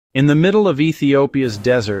In the middle of Ethiopia's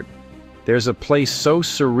desert, there's a place so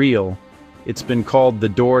surreal, it's been called the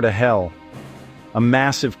door to hell. A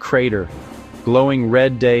massive crater, glowing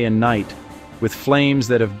red day and night, with flames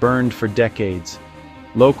that have burned for decades.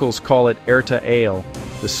 Locals call it Erta Ale,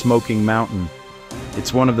 the smoking mountain.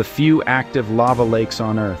 It's one of the few active lava lakes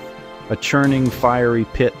on Earth, a churning, fiery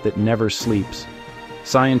pit that never sleeps.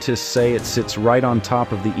 Scientists say it sits right on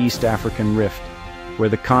top of the East African Rift, where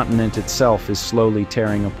the continent itself is slowly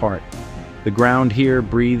tearing apart. The ground here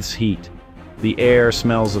breathes heat, the air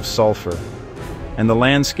smells of sulfur, and the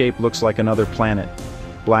landscape looks like another planet.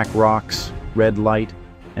 Black rocks, red light,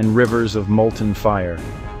 and rivers of molten fire.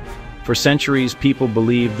 For centuries, people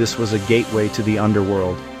believed this was a gateway to the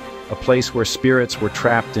underworld, a place where spirits were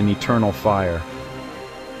trapped in eternal fire.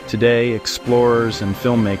 Today, explorers and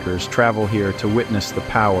filmmakers travel here to witness the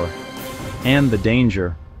power and the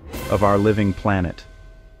danger of our living planet.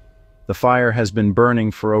 The fire has been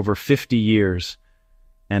burning for over 50 years,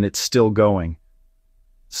 and it's still going.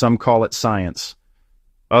 Some call it science.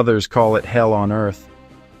 Others call it hell on Earth.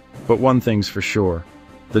 But one thing's for sure,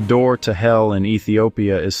 the door to hell in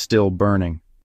Ethiopia is still burning.